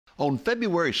On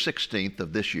February 16th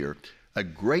of this year, a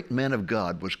great man of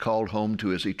God was called home to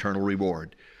his eternal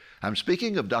reward. I'm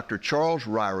speaking of Dr. Charles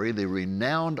Ryrie, the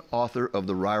renowned author of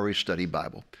the Ryrie Study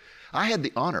Bible. I had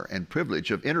the honor and privilege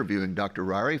of interviewing Dr.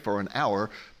 Ryrie for an hour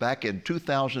back in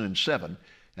 2007,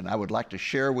 and I would like to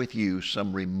share with you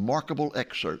some remarkable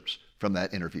excerpts from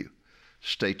that interview.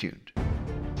 Stay tuned.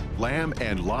 Lamb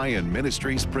and Lion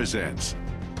Ministries presents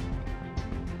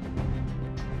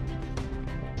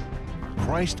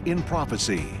Christ in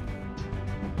Prophecy,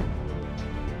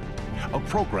 a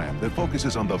program that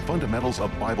focuses on the fundamentals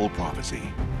of Bible prophecy,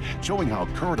 showing how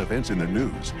current events in the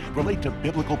news relate to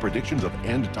biblical predictions of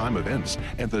end-time events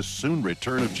and the soon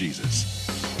return of Jesus.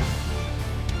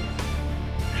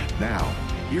 Now,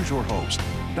 here's your host,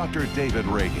 Dr. David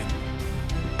Reagan.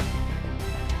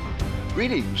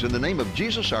 Greetings in the name of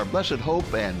Jesus, our blessed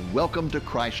hope, and welcome to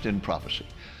Christ in Prophecy.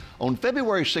 On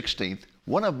February 16th,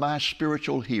 one of my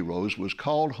spiritual heroes was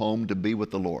called home to be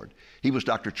with the Lord. He was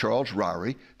Dr. Charles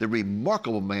Ryrie, the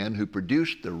remarkable man who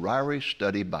produced the Ryrie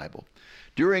Study Bible.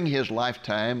 During his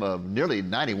lifetime of nearly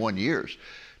 91 years,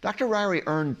 Dr. Ryrie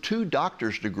earned 2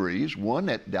 doctor's degrees, one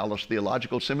at Dallas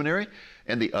Theological Seminary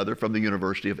and the other from the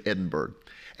University of Edinburgh.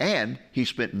 And he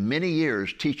spent many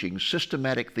years teaching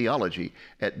systematic theology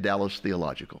at Dallas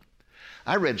Theological.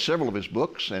 I read several of his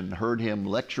books and heard him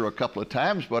lecture a couple of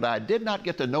times, but I did not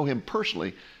get to know him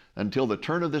personally until the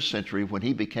turn of this century, when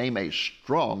he became a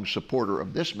strong supporter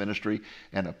of this ministry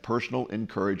and a personal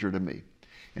encourager to me.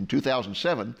 In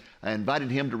 2007, I invited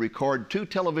him to record 2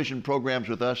 television programs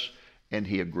with us, and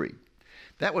he agreed.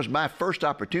 That was my first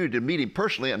opportunity to meet him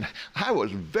personally, and I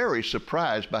was very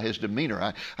surprised by his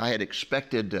demeanor. I had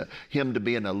expected him to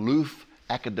be an aloof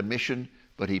academician,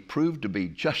 but he proved to be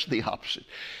just the opposite.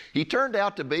 He turned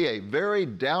out to be a very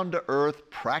down-to-earth,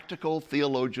 practical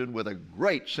theologian with a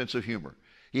great sense of humor.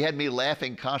 He had me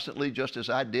laughing constantly, just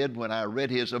as I did when I read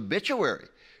his obituary,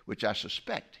 which I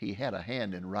suspect he had a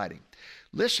hand in writing.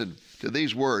 Listen to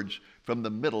these words from the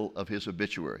middle of his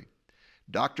obituary.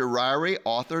 Dr. Ryrie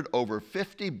authored over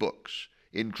 50 books,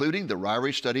 including the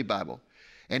Ryrie Study Bible,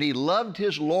 and he loved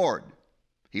his Lord.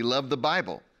 He loved the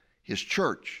Bible, his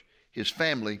church, his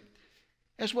family,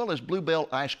 as well as Bluebell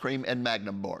ice cream and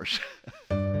Magnum bars.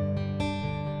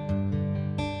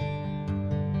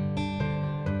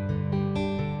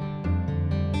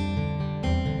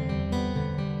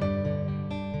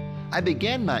 I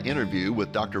began my interview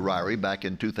with Dr. Ryrie back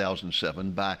in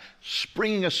 2007 by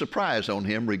springing a surprise on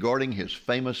him regarding his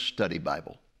famous study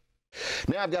Bible.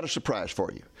 Now I've got a surprise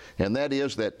for you, and that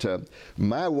is that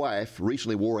my wife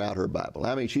recently wore out her Bible.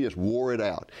 I mean, she just wore it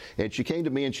out. And she came to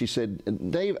me and she said,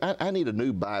 Dave, I need a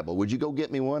new Bible. Would you go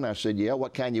get me one? I said, yeah,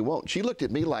 what kind you want? She looked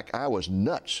at me like I was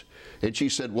nuts. And she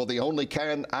said, well, the only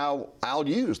kind I'll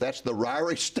use, that's the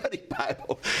Ryrie Study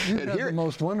Bible. You have the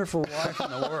most wonderful wife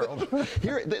in the world.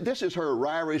 This is her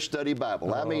Ryrie Study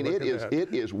Bible. I mean, it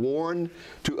is worn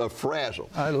to a frazzle.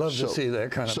 I love to see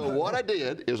that kind of Bible. So what I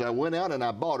did is I went out and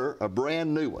I bought her a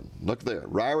brand new one. Look there,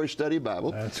 Ryrie Study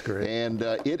Bible. That's great. And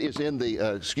it is in the,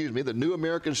 the New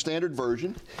American Standard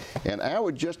Version. And I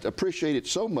would just appreciate it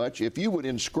so much if you would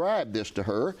inscribe this to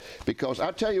her, because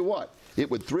I tell you what, it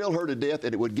would thrill her to death,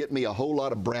 and it would get me a whole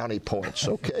lot of brownie points,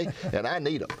 okay? And I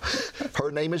need them.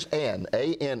 Her name is Ann,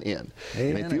 A-N-N.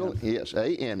 And if you'll, yes,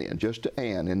 A-N-N, just to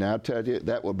Ann. And I'll tell you,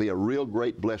 that will be a real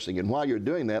great blessing. And while you're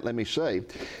doing that, let me say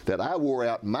that I wore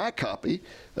out my copy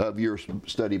of your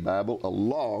study Bible a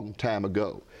long time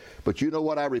ago. But you know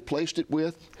what I replaced it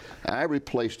with? I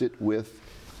replaced it with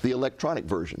the electronic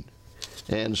version.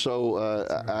 And so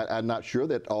I'm not sure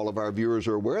that all of our viewers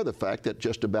are aware of the fact that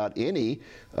just about any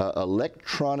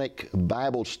electronic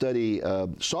Bible study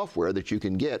software that you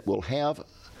can get will have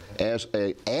as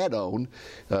an add-on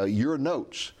your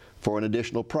notes for an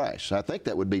additional price. I think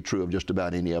that would be true of just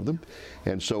about any of them.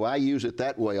 And so I use it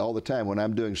that way all the time. When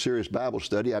I'm doing serious Bible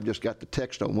study, I've just got the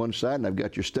text on one side and I've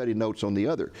got your study notes on the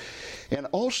other. And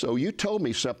also, you told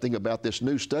me something about this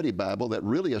new study Bible that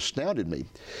really astounded me.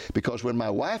 Because when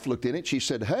my wife looked in it, she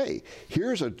said, hey,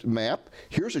 here's a map,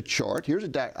 here's a chart, here's a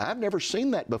diagram. I've never seen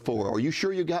that before. Are you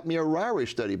sure you got me a Ryrie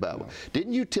Study Bible?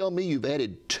 Didn't you tell me you've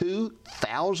added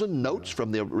 2,000 notes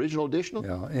from the original edition?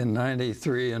 Yeah, in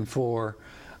 93 and 4,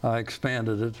 I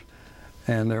expanded it,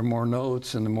 and there are more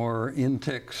notes and the more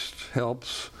in-text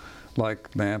helps,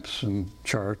 like maps and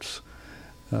charts.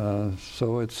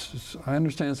 So I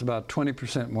understand it's about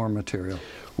 20% more material.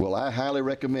 Well, I highly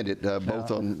recommend it, both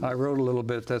on... I wrote a little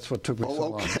bit. That's what took me so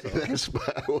long.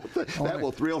 So. That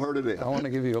will thrill her to death. I want to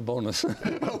give you a bonus.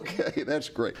 Okay, that's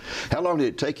great. How long did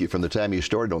it take you from the time you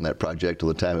started on that project to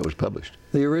the time it was published?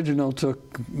 The original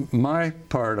took my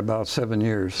part about 7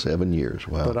 years. 7 years,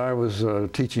 wow. But I was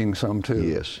teaching some too.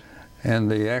 Yes. And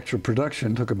the actual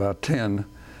production took about 10.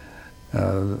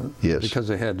 Yes. Because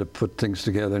they had to put things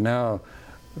together. Now,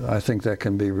 I think that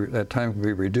time can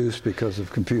be reduced because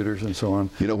of computers and so on.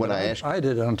 You know, when I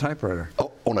did it on typewriter.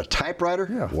 Oh, on a typewriter?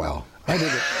 Yeah. Wow. I did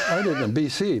it in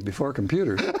BC before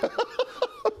computers.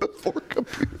 Before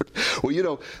computers. Well, you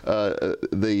know,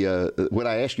 when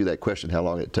I asked you that question, how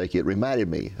long it take you, it reminded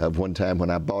me of one time when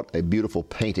I bought a beautiful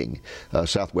painting,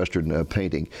 southwestern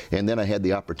painting, and then I had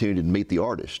the opportunity to meet the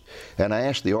artist. And I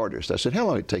asked the artist, I said, how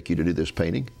long did it take you to do this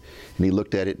painting? And he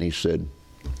looked at it and he said,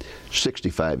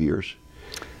 65 years.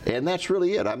 And that's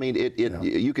really it. I mean,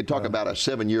 you could talk about a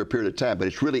 7-year period of time, but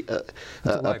it's really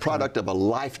a product of a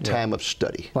lifetime of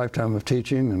study. Lifetime of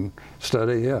teaching and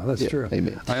study, yeah, that's true.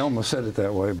 Amen. I almost said it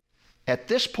that way. At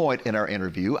this point in our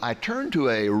interview, I turned to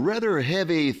a rather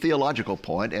heavy theological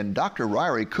point, and Dr.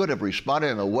 Ryrie could have responded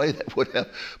in a way that would have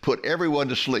put everyone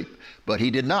to sleep, but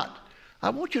he did not. I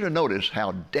want you to notice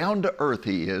how down to earth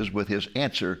he is with his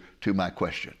answer to my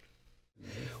question.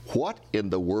 What in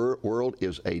the world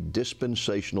is a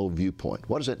dispensational viewpoint?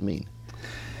 What does that mean?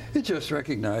 It just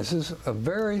recognizes a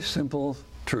very simple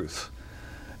truth,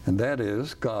 and that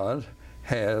is God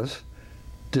has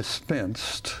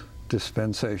dispensed the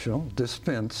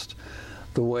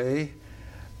way,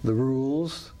 the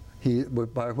rules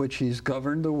by which he's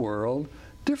governed the world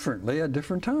differently at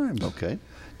different times. Okay.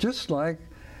 Just like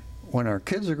when our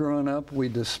kids are growing up, we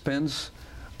dispense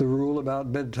the rule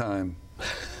about bedtime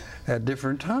at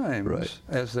different times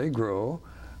as they grow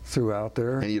throughout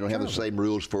their And you don't have the same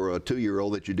rules for a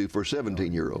 2-year-old that you do for a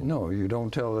 17-year-old. No, you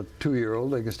don't tell a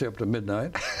 2-year-old they can stay up to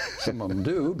midnight. Some of them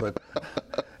do, but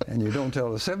and you don't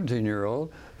tell a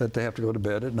 17-year-old that they have to go to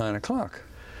bed at 9 o'clock.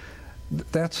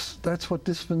 That's what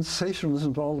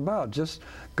dispensationalism is all about. Just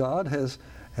God has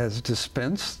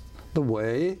dispensed the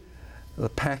way, the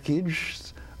package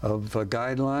of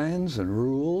guidelines and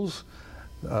rules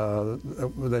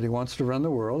that he wants to run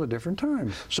the world at different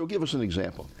times. So give us an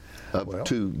example of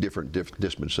two different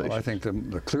dispensations. Well, I think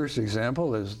the clearest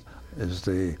example is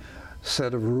the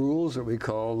set of rules that we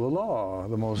call the law,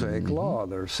 the Mosaic Law.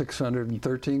 There are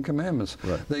 613 commandments.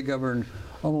 Right. They govern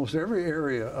almost every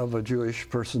area of a Jewish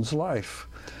person's life.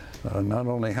 Not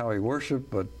only how he worshiped,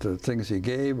 but the things he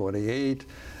gave, what he ate,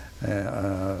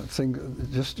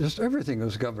 just everything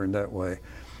was governed that way.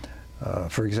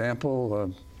 For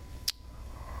example,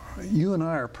 you and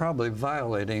I are probably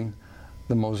violating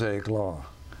the Mosaic Law.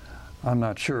 I'm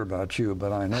not sure about you,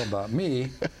 but I know about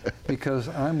me because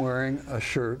I'm wearing a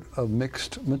shirt of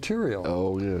mixed material.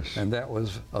 Oh, yes. And that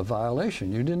was a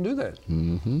violation. You didn't do that.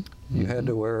 You had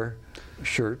to wear a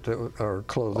shirt or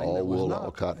clothing all that was wool, not, all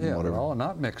cotton, whatever. all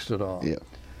not mixed at all. Yeah.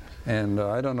 And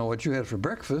I don't know what you had for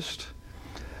breakfast,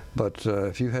 but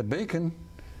if you had bacon,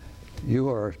 you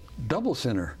are a double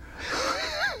sinner.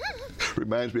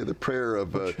 Reminds me of the prayer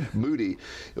of Moody.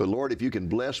 Lord, if you can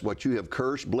bless what you have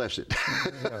cursed, bless it.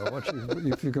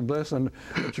 If you can bless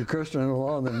what you cursed under the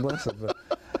law, then bless it. But,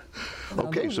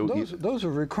 okay, those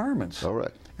are requirements. All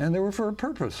right. And they were for a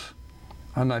purpose.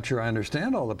 I'm not sure I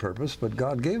understand all the purpose, but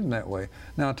God gave them that way.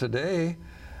 Now today,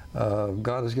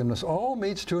 God has given us all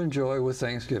meats to enjoy with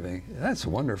thanksgiving. That's a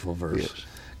wonderful verse,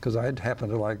 because I happen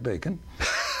to like bacon.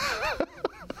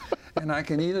 And I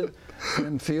can eat it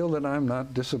and feel that I'm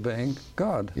not disobeying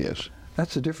God. Yes.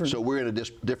 That's a different... So we're in a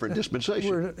different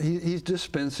dispensation. He's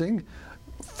dispensing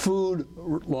food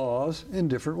laws in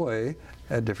different way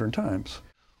at different times.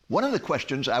 One of the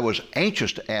questions I was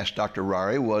anxious to ask Dr.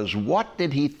 Ryrie was, what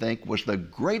did he think was the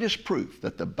greatest proof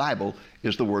that the Bible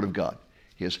is the Word of God?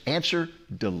 His answer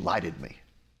delighted me.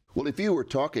 Well, if you were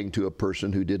talking to a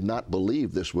person who did not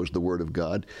believe this was the Word of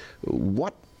God,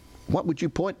 what would you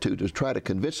point to try to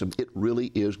convince them it really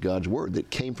is God's Word, that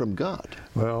came from God?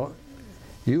 Well,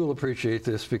 you will appreciate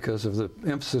this because of the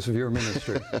emphasis of your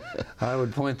ministry. I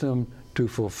would point them to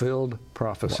fulfilled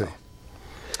prophecy. Wow.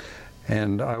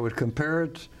 And I would compare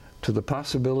it to the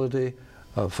possibility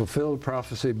of fulfilled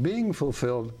prophecy being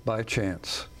fulfilled by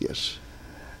chance. Yes.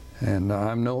 And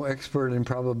I'm no expert in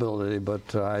probability,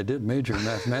 but I did major in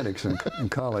mathematics in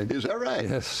college. Is that right?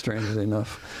 Yes, strangely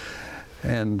enough.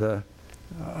 And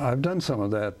I've done some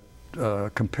of that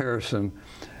comparison.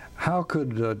 How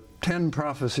could 10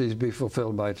 prophecies be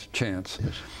fulfilled by chance?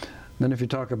 Yes. Then if you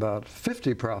talk about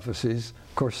 50 prophecies,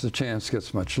 of course the chance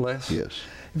gets much less. Yes.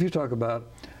 If you talk about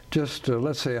just,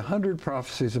 let's say, 100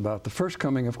 prophecies about the first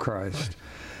coming of Christ,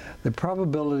 the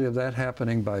probability of that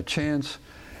happening by chance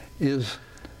is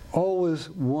always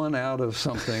 1 out of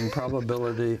something.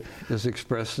 Probability is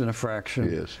expressed in a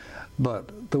fraction. Yes.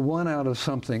 But the 1 out of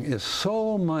something is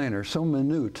so minor, so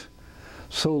minute,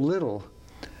 so little,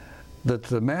 that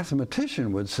the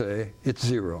mathematician would say it's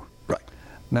 0. Right.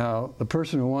 Now, the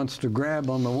person who wants to grab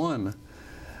on the 1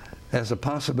 as a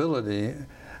possibility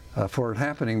for it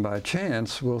happening by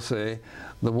chance will say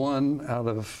the 1 out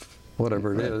of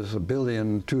whatever it is, 1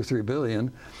 billion, 2, 3 billion,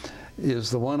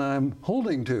 is the one I'm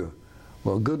holding to.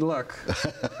 Well, good luck.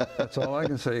 That's all I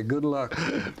can say, good luck.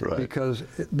 Right. Because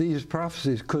these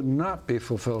prophecies could not be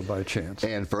fulfilled by chance.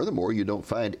 And furthermore, you don't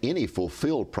find any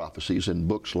fulfilled prophecies in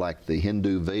books like the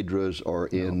Hindu Vedas or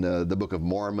in the Book of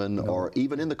Mormon or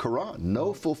even in the Quran.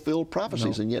 No fulfilled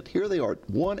prophecies, and yet here they are,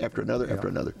 one after another after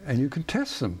another. And you can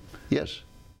test them. Yes.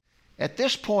 At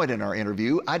this point in our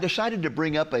interview, I decided to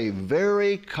bring up a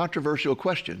very controversial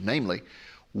question, namely,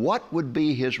 what would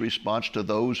be his response to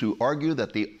those who argue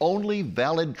that the only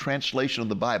valid translation of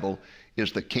the Bible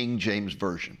is the King James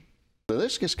Version? So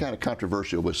this gets kind of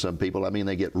controversial with some people. I mean,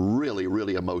 they get really,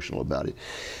 really emotional about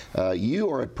it. You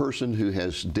are a person who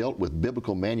has dealt with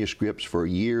biblical manuscripts for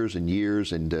years and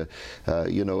years and,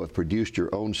 you know, have produced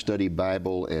your own study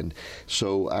Bible. And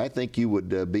so I think you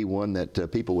would be one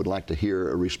that people would like to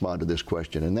hear respond to this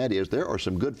question. And that is, there are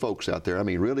some good folks out there, I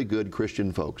mean, really good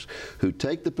Christian folks, who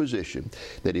take the position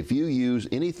that if you use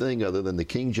anything other than the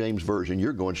King James Version,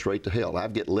 you're going straight to hell. I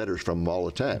get letters from them all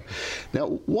the time. Now,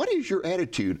 what is your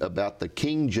attitude about the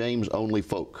King James only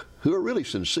folk who are really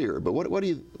sincere, but what do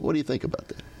you think about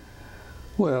that?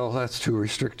 Well, that's too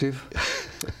restrictive,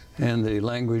 and the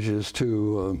language is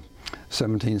too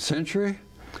 17th century,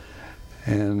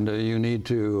 and you need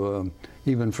to,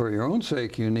 even for your own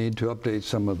sake, you need to update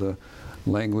some of the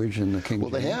language in the King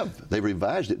James. Well, they have. They've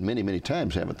revised it many, many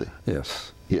times, haven't they?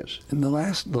 Yes. Yes. And the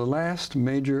last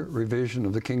major revision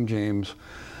of the King James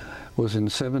was in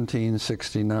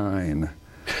 1769.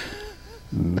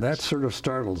 That sort of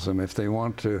startles them if they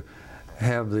want to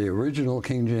have the original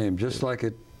King James, just like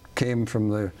it came from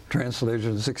the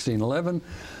translation in 1611.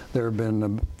 There have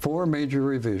been 4 major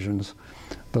revisions,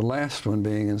 the last one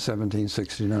being in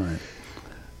 1769.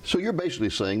 So you're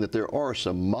basically saying that there are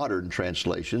some modern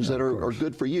translations that are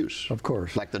good for use? Of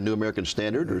course. Like the New American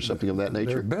Standard or something of that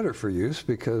nature? They're better for use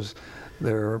because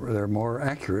they're more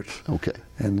accurate. Okay.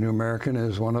 And the New American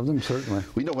is one of them, certainly.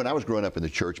 We know when I was growing up in the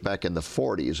church back in the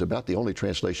 40s, about the only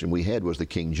translation we had was the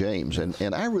King James.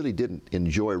 And I really didn't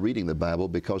enjoy reading the Bible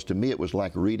because to me it was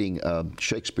like reading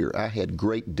Shakespeare. I had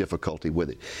great difficulty with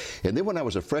it. And then when I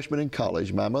was a freshman in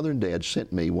college, my mother and dad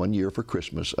sent me one year for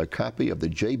Christmas a copy of the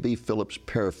J.B. Phillips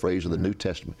paraphrase of the New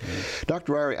Testament.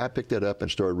 Dr. Ryrie, I picked that up and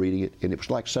started reading it, and it was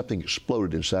like something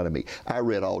exploded inside of me. I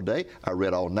read all day, I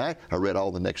read all night, I read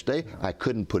all the next day. I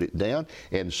couldn't put it down,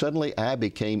 and suddenly I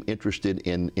became interested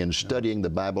in studying the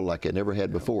Bible like I never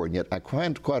had before. And yet I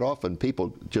find quite often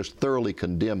people just thoroughly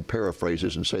condemn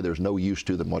paraphrases and say there's no use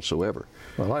to them whatsoever.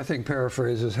 Well, I think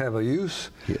paraphrases have a use,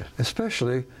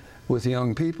 especially with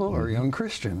young people or young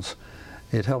Christians.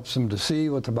 It helps them to see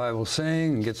what the Bible's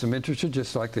saying and gets them interested,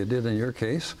 just like they did in your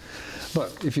case.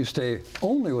 But if you stay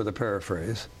only with a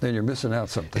paraphrase, then you're missing out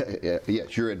something.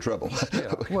 Yes, you're in trouble.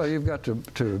 Well, you've got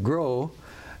to grow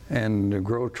and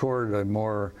grow toward a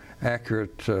more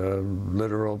accurate,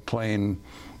 literal, plain,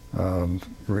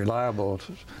 reliable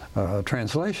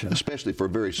translation. Especially for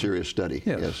very serious study.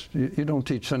 Yes. You don't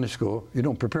teach Sunday school, you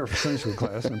don't prepare for Sunday school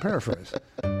class and paraphrase.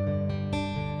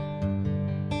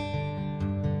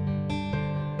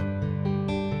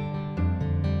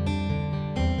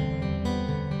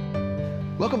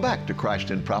 Welcome back to Christ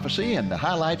in Prophecy and the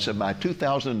highlights of my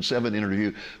 2007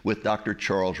 interview with Dr.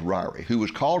 Charles Ryrie, who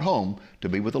was called home to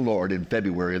be with the Lord in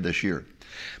February of this year.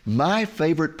 My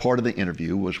favorite part of the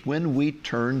interview was when we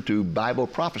turned to Bible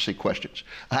prophecy questions.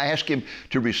 I asked him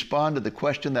to respond to the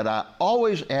question that I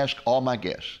always ask all my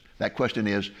guests. That question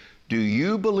is, do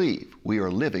you believe we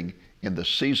are living in the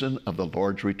season of the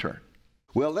Lord's return?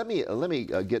 Well, let me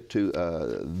get to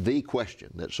the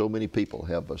question that so many people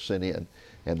have sent in,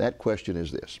 and that question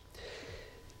is this.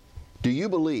 Do you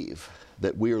believe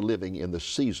that we are living in the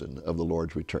season of the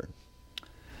Lord's return?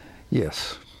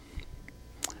 Yes.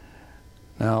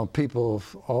 Now, people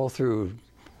all through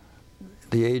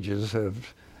the ages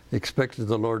have expected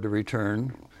the Lord to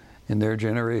return in their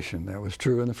generation. That was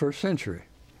true in the first century.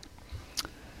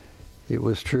 It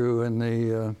was true in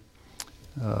the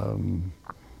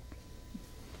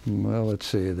well, let's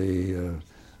see, the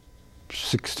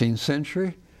 16th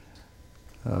century,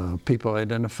 People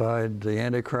identified the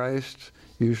Antichrist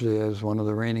usually as one of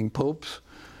the reigning popes,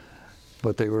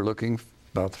 but they were looking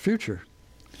about the future.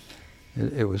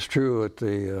 It was true at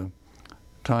the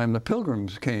time the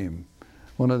Pilgrims came.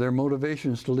 One of their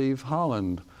motivations to leave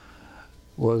Holland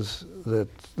was that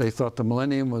they thought the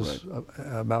millennium was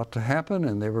about to happen,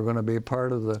 and they were going to be a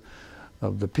part of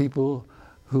the people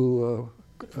who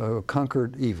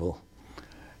conquered evil.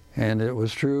 And it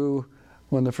was true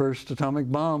when the first atomic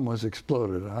bomb was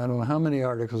exploded. I don't know how many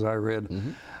articles I read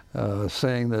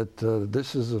saying that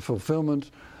this is the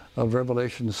fulfillment of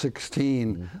Revelation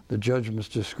 16, the judgments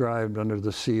described under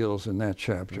the seals in that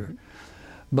chapter.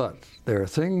 But there are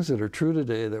things that are true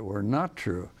today that were not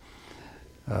true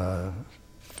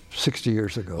 60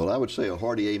 years ago. Well, I would say a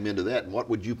hearty amen to that. And what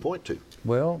would you point to?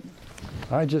 Well,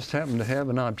 I just happen to have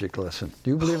an object lesson.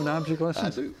 Do you believe in object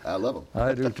lessons? I do. I love them.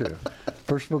 I do too.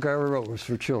 First book I ever wrote was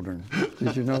for children.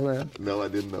 Did you know that? No, I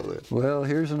didn't know that. Well,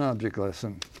 here's an object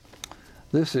lesson.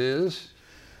 This is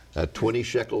a 20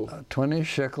 shekel. A 20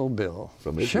 shekel bill.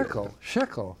 From Israel. Shekel.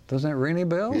 Shekel. Doesn't that ring any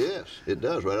bells? Yes, it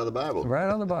does. Right out of the Bible. Right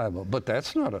out of the Bible. But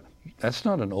that's not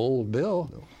an old bill.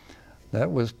 No. That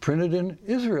was printed in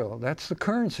Israel. That's the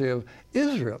currency of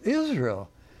Israel. Israel.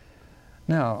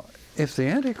 Now, if the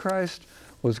Antichrist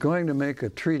was going to make a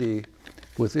treaty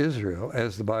with Israel,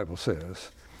 as the Bible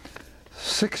says,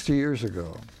 60 years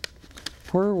ago,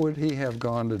 where would he have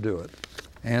gone to do it?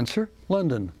 Answer,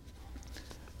 London.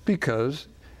 Because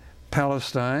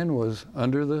Palestine was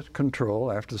under the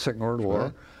control, after the Second World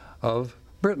War, of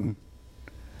Britain.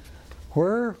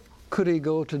 Where could he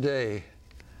go today?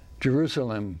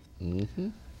 Jerusalem.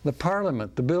 The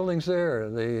Parliament, the buildings there,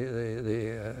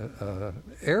 the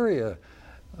area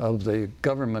of the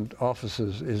government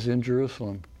offices is in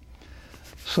Jerusalem.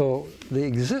 So the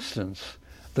existence,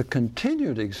 the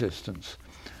continued existence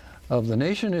of the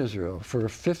nation Israel for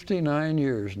 59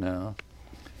 years now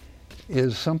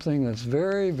is something that's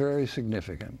very, very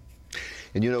significant.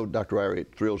 And you know, Dr. Ryrie,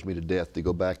 it thrills me to death to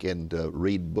go back and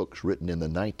read books written in the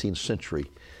 19th century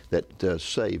that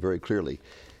say very clearly,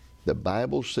 the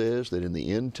Bible says that in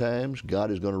the end times, God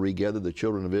is going to regather the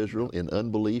children of Israel in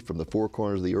unbelief from the four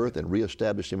corners of the earth and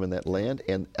reestablish them in that land.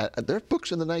 And there are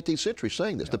books in the 19th century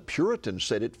saying this. The Puritans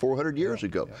said it 400 years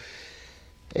ago.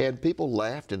 And people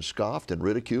laughed and scoffed and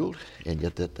ridiculed, and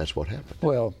yet that's what happened.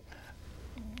 Well,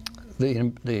 the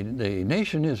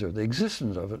nation Israel, the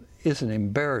existence of it, is an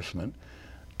embarrassment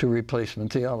to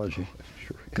replacement theology,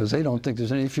 because they don't think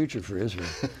there's any future for Israel.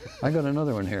 I got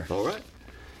another one here. All right.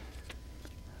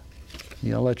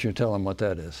 I'll let you tell them what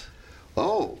that is.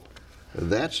 Oh,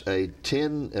 that's a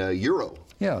 10 euro.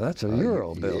 Yeah, that's a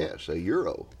euro bill. Yes, a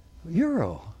euro.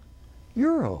 Euro.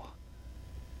 Euro.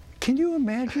 Can you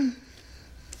imagine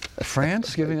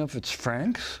France giving up its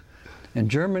francs, and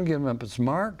Germany giving up its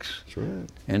marks, That's right.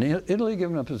 and Italy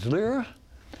giving up its lira,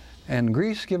 and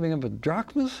Greece giving up its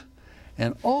drachmas,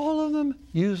 and all of them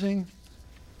using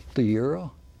the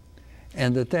euro?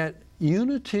 And that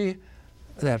unity,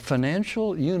 that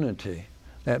financial unity,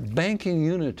 that banking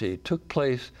unity took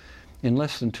place in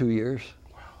less than 2 years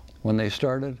when they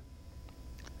started.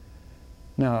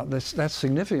 Now, that's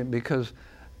significant because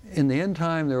in the end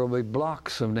time there will be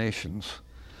blocks of nations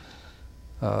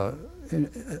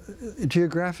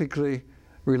geographically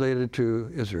related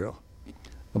to Israel.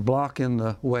 A block in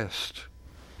the west,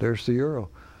 there's the euro.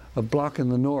 A block in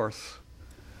the north,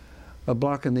 a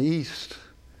block in the east,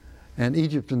 and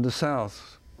Egypt in the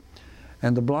south.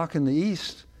 And the block in the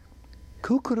east,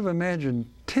 who could have imagined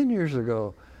 10 years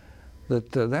ago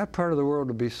that that part of the world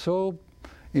would be so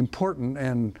important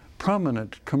and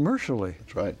prominent commercially?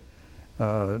 That's right.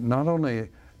 Not only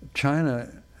China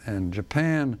and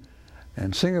Japan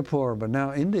and Singapore, but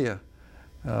now India.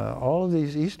 All of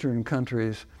these eastern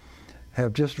countries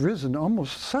have just risen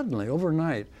almost suddenly,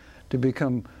 overnight, to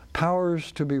become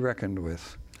powers to be reckoned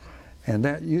with. And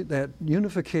that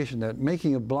unification, that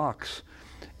making of blocks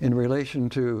in relation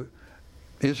to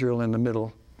Israel in the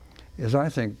middle is, I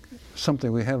think,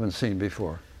 something we haven't seen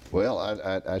before. Well,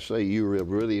 I say you have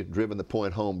really driven the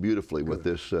point home beautifully with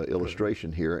this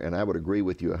illustration here, and I would agree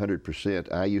with you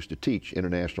 100%. I used to teach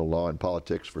international law and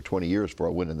politics for 20 years before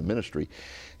I went in the ministry,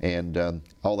 and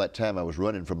all that time I was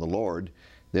running from the Lord,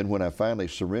 Then when I finally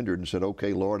surrendered and said,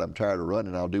 okay, Lord, I'm tired of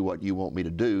running, I'll do what you want me to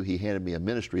do, He handed me a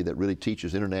ministry that really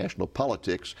teaches international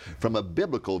politics from a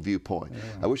biblical viewpoint. Yeah.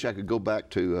 I wish I could go back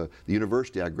to the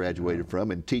university I graduated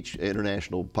from and teach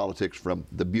international politics from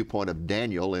the viewpoint of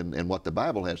Daniel and what the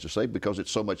Bible has to say, because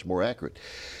it's so much more accurate.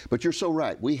 But you're so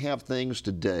right. We have things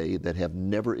today that have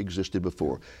never existed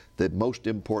before. The most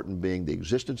important being the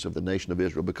existence of the nation of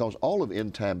Israel, because all of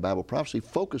end-time Bible prophecy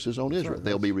focuses on Israel.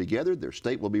 They'll be regathered, their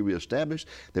state will be reestablished,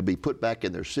 they'll be put back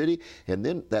in their city, and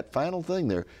then that final thing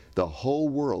there, the whole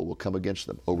world will come against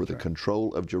them over the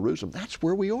control of Jerusalem. That's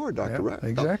where we are, Dr. Ryrie.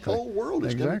 Exactly. The whole world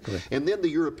is coming. And then the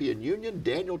European Union,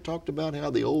 Daniel talked about how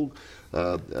the old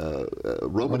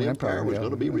Roman Empire was going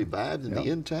to be revived in the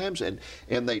end times, and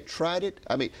they tried it.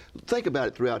 I mean, think about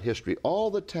it throughout history.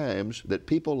 All the times that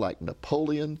people like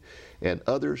Napoleon and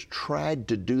others tried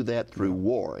to do that through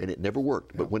war, and it never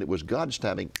worked. But when it was God's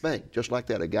timing, bang, just like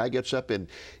that. A guy gets up in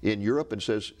Europe and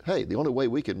says, hey, the only way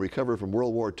we can recover from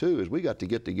World War II is we got to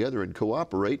get together and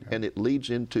cooperate, and it leads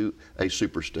into a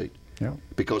superstate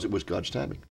because it was God's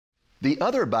timing. The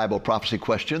other Bible prophecy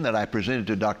question that I presented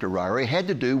to Dr. Ryrie had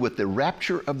to do with the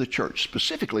rapture of the church.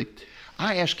 Specifically,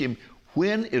 I asked him,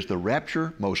 when is the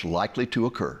rapture most likely to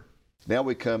occur? Now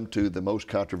we come to the most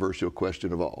controversial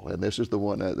question of all, and this is the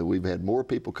one that we've had more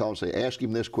people call and say, ask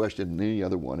him this question than any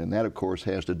other one, and that, of course,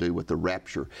 has to do with the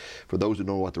rapture. For those who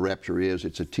don't know what the rapture is,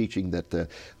 it's a teaching that the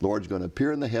Lord's going to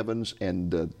appear in the heavens, and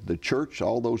the church,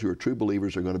 all those who are true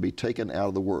believers, are going to be taken out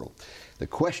of the world. The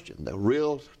question, the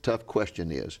real tough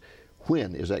question is,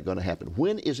 when is that going to happen?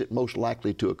 When is it most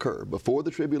likely to occur? Before the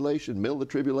tribulation, middle of the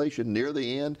tribulation, near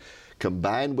the end,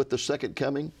 combined with the second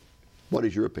coming? What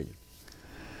is your opinion?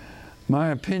 My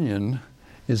opinion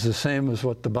is the same as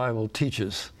what the Bible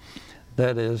teaches.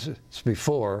 That is, it's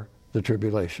before the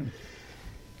tribulation.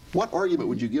 What argument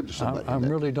would you give to somebody? I'm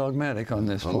really dogmatic on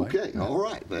this point. Okay, all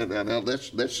right. Now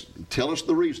let's tell us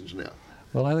the reasons now.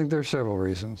 Well, I think there are several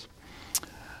reasons.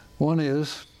 One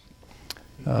is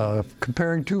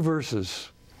comparing two verses.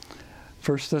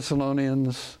 1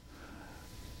 Thessalonians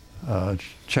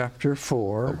chapter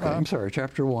 4, I'm sorry,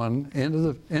 chapter 1,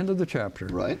 end of the chapter.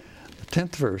 Right.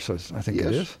 10th verse, I think it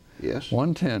is. Yes.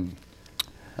 1:10.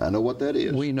 I know what that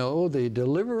is. We know the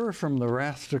deliverer from the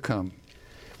wrath to come.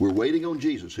 We're waiting on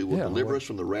Jesus, who will deliver us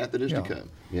from the wrath that is to come.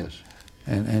 Yes.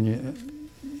 And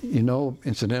you know,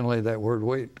 incidentally, that word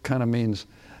wait kind of means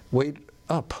wait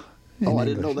up. Oh, I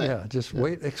didn't know that. Yeah, just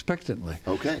wait expectantly.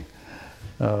 Okay.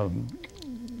 The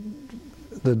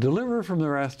deliverer from the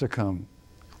wrath to come.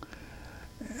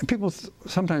 People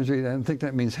sometimes read that and think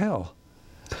that means hell.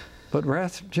 But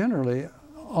wrath generally,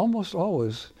 almost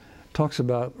always, talks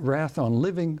about wrath on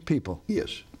living people.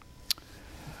 Yes.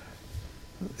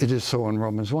 It is so in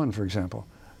Romans 1, for example.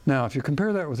 Now, if you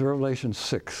compare that with Revelation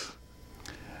 6,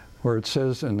 where it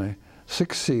says in the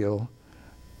sixth seal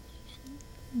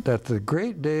that the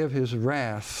great day of his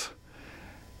wrath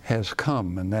has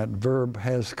come, and that verb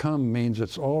has come means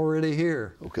it's already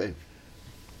here. Okay.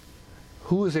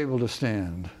 Who is able to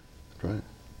stand? Right.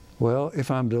 Well, if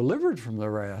I'm delivered from the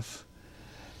wrath,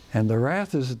 and the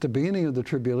wrath is at the beginning of the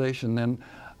tribulation, then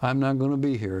I'm not going to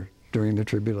be here during the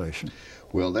tribulation.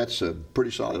 Well, that's a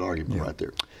pretty solid argument right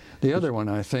there. The other one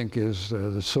I think is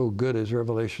so good is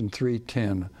Revelation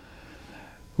 3:10,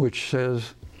 which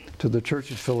says to the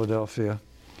church at Philadelphia,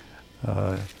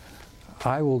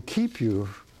 I will keep you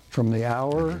from the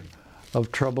hour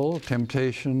of trouble,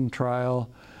 temptation, trial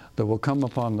that will come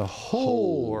upon the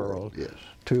whole world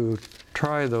to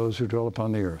try those who dwell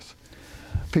upon the earth.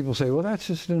 People say, well, that's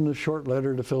just in a short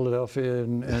letter to Philadelphia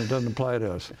and it doesn't apply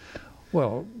to us.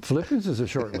 Well, Philippians is a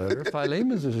short letter,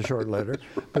 Philemon's is a short letter,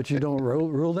 but you don't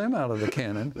rule them out of the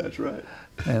canon. That's right.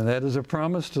 And that is a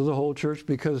promise to the whole church,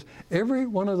 because every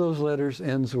one of those letters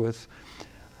ends with,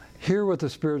 hear what the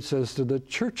Spirit says to the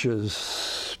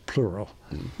churches, plural.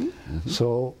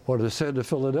 So what is said to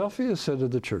Philadelphia is said to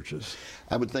the churches.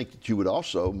 I would think that you would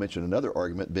also mention another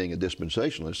argument, being a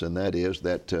dispensationalist, and that is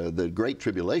that the Great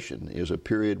Tribulation is a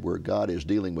period where God is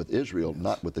dealing with Israel,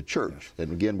 not with the church.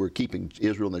 And again, we're keeping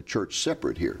Israel and the church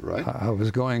separate here, right? I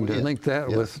was going to link that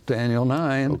with Daniel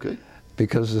 9. Okay.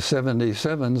 Because the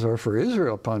 77s are for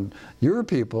Israel upon your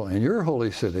people and your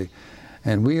holy city,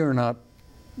 and we are not,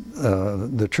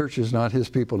 the church is not his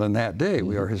people in that day.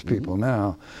 We are his people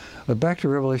now. But back to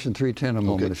Revelation 3:10 a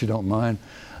moment, if you don't mind.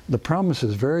 The promise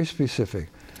is very specific.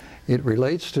 It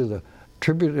relates to the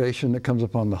tribulation that comes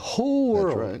upon the whole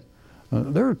world. That's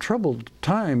right. There are troubled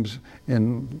times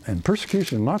and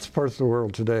persecution in lots of parts of the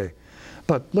world today.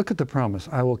 But look at the promise.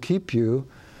 I will keep you,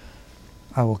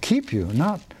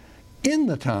 not in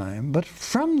the time, but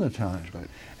from the time. Right.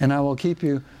 And I will keep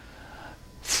you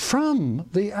from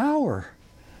the hour.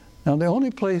 Now, the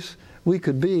only place we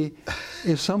could be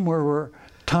is somewhere where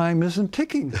time isn't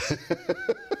ticking.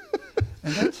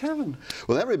 And that's heaven.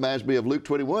 Well, that reminds me of Luke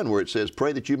 21, where it says,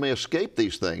 pray that you may escape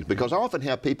these things. Because I often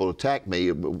have people attack me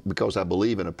because I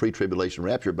believe in a pre-tribulation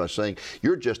rapture by saying,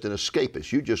 you're just an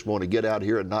escapist. You just want to get out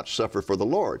here and not suffer for the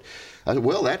Lord. I said,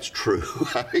 well, that's true.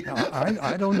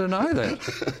 I don't deny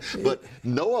that. But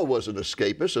Noah was an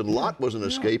escapist, and Lot was an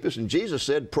escapist, and Jesus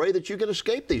said, pray that you can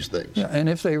escape these things. Yeah, and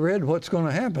if they read what's going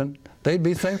to happen, they'd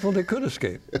be thankful they could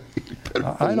escape.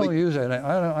 I don't use that.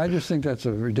 I just think that's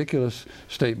a ridiculous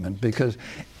statement, because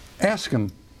ask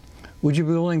them, would you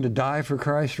be willing to die for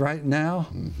Christ right now,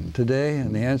 today?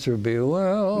 And the answer would be,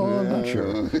 well, I'm not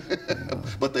sure.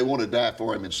 But they want to die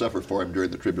for him and suffer for him during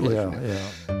the tribulation.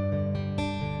 Yeah.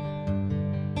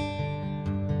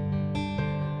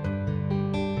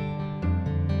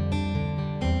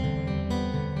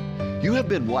 You have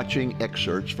been watching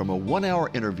excerpts from a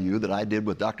one-hour interview that I did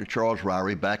with Dr. Charles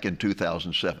Ryrie back in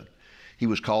 2007. He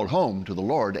was called home to the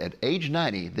Lord at age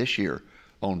 90 this year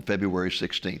on February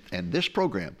 16th, and this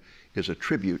program is a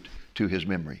tribute to his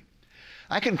memory.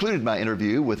 I concluded my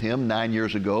interview with him 9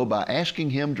 years ago by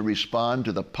asking him to respond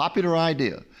to the popular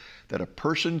idea that a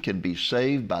person can be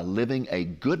saved by living a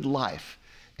good life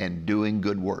and doing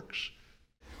good works.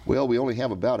 Well, we only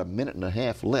have about a minute and a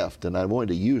half left, and I wanted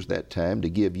to use that time to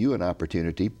give you an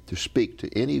opportunity to speak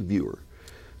to any viewer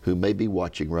who may be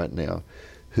watching right now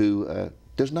who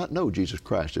does not know Jesus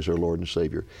Christ as their Lord and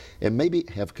Savior, and maybe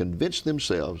have convinced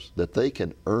themselves that they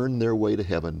can earn their way to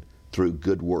heaven through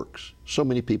good works. So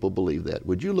many people believe that.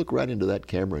 Would you look right into that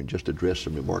camera and just address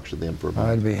some remarks to them for a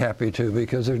moment? I'd be happy to,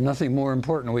 because there's nothing more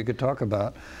important we could talk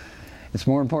about. It's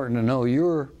more important to know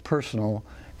your personal,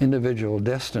 individual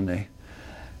destiny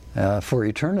for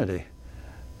eternity,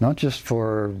 not just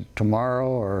for tomorrow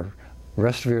or the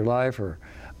rest of your life,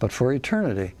 but for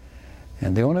eternity.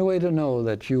 And the only way to know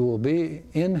that you will be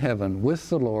in heaven with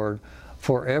the Lord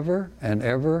forever and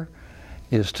ever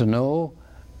is to know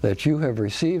that you have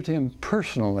received Him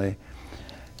personally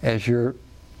as your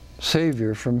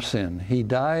Savior from sin. He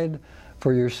died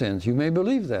for your sins. You may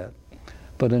believe that,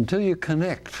 but until you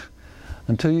connect,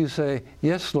 until you say,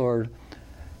 yes, Lord,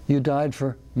 you died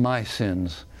for my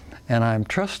sins, and I'm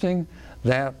trusting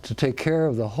that to take care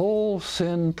of the whole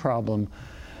sin problem.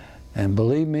 And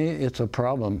believe me, it's a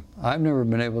problem. I've never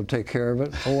been able to take care of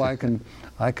it. Oh, I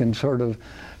can sort of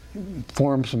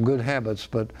form some good habits,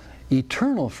 but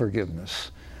eternal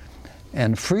forgiveness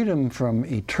and freedom from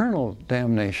eternal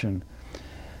damnation,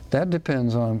 that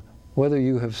depends on whether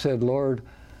you have said, Lord,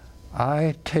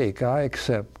 I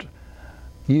accept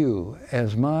you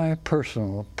as my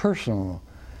personal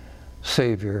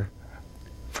Savior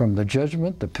from the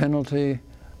judgment, the penalty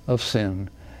of sin.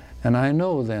 And I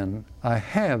know then I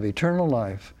have eternal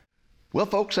life. Well,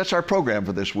 folks, that's our program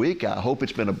for this week. I hope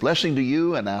it's been a blessing to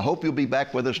you, and I hope you'll be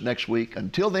back with us next week.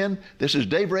 Until then, this is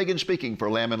Dave Reagan speaking for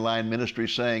Lamb and Lion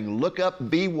Ministries, saying, look up,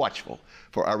 be watchful,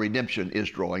 for our redemption is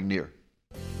drawing near.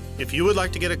 If you would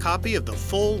like to get a copy of the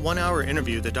full one-hour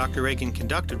interview that Dr. Reagan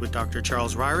conducted with Dr.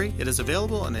 Charles Ryrie, it is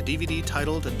available on a DVD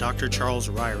titled Dr. Charles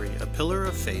Ryrie, A Pillar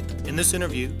of Faith. In this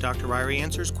interview, Dr. Ryrie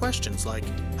answers questions like,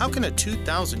 how can a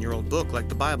 2,000-year-old book like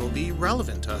the Bible be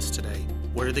relevant to us today?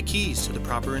 What are the keys to the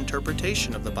proper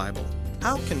interpretation of the Bible?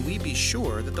 How can we be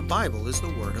sure that the Bible is the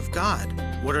Word of God?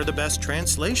 What are the best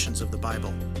translations of the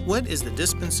Bible? What is the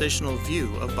dispensational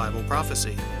view of Bible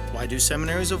prophecy? Why do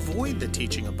seminaries avoid the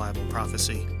teaching of Bible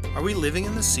prophecy? Are we living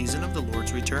in the season of the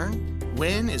Lord's return?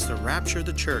 When is the rapture of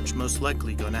the church most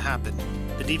likely going to happen?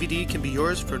 The DVD can be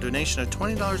yours for a donation of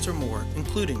 $20 or more,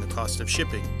 including the cost of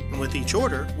shipping. And with each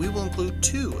order, we will include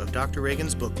 2 of Dr.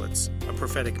 Reagan's booklets, A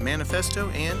Prophetic Manifesto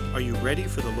and Are You Ready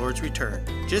for the Lord's Return?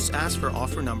 Just ask for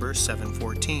offer number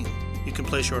 714. You can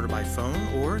place your order by phone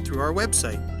or through our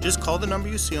website. Just call the number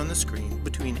you see on the screen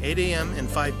between 8 a.m. and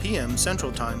 5 p.m.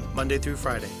 Central Time, Monday through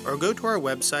Friday, or go to our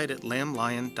website at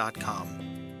lamblion.com.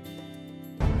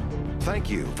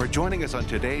 Thank you for joining us on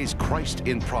today's Christ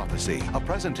in Prophecy, a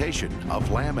presentation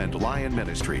of Lamb and Lion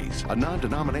Ministries, a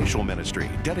non-denominational ministry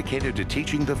dedicated to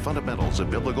teaching the fundamentals of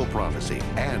biblical prophecy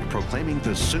and proclaiming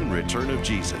the soon return of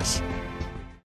Jesus.